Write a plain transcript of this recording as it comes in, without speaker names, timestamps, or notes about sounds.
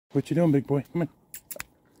What you doing, big boy? Come on.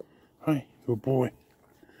 Hi, good boy.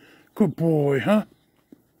 Good boy, huh?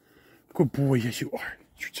 Good boy, yes you are.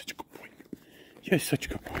 You're such a good boy. Yes, such a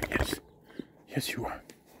good boy, yes. Yes, you are.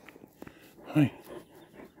 Hi.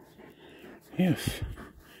 Yes.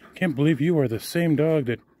 Can't believe you are the same dog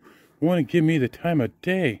that want to give me the time of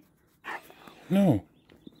day. No.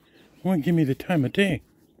 Want to give me the time of day.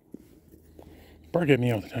 Bark at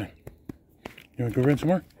me all the time. You want to go run some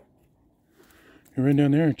more? You run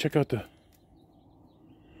down there and check out the...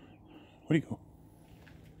 Where do you go?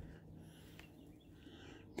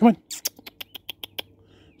 Come on.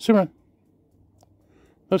 Symeron.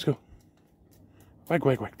 Let's go. Wag,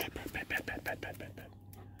 wag, wag. Pat, pat, pat, pat, pat, pat, pat, pat.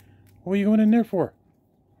 What are you going in there for?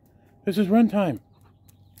 This is run time.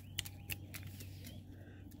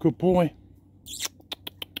 Good boy.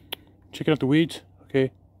 Checking out the weeds.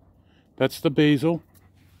 Okay. That's the basil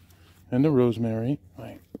and the rosemary.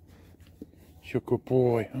 Right. You're a good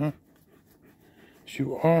boy, huh? Yes,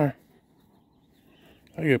 you are.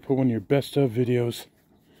 I gotta put one of your best of videos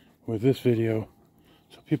with this video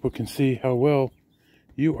so people can see how well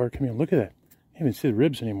you are. Come here, look at that. I can't even see the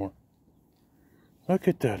ribs anymore. Look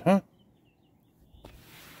at that, huh?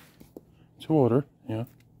 It's water, yeah.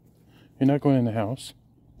 You're not going in the house.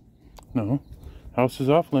 No. House is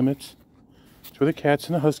off limits. It's where the cats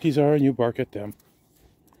and the huskies are, and you bark at them.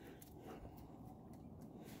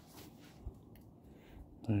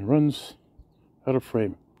 And he runs out of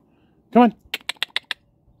frame. Come on.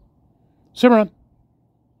 Symeron.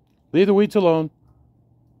 Leave the weeds alone.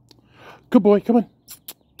 Good boy, come on.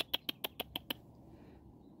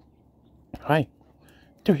 Hi.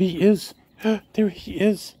 There he is. There he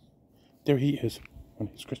is. There he is. Come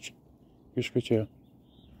on, scratch. Here, scratch, yeah.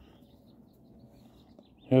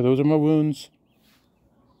 Yeah, those are my wounds.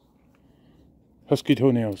 Husky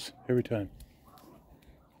toenails, every time.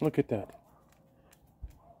 Look at that.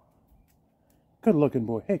 Good looking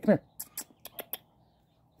boy. Hey, come here.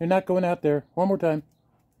 You're not going out there. One more time.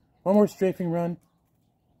 One more strafing run.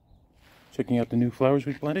 Checking out the new flowers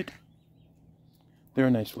we planted. They're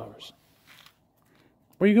nice flowers.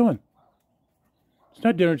 Where are you going? It's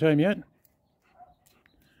not dinner time yet.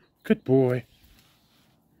 Good boy.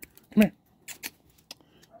 Come here.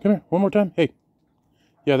 Come here. One more time. Hey.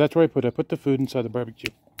 Yeah, that's where I put the food inside the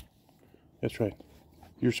barbecue. That's right.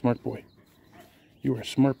 You're a smart boy. You are a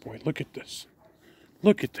smart boy. Look at this.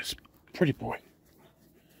 Look at this pretty boy.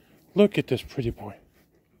 Look at this pretty boy.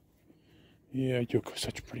 Yeah, you're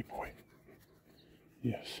such a pretty boy.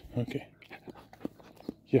 Yes, okay.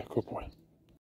 Yeah, good boy.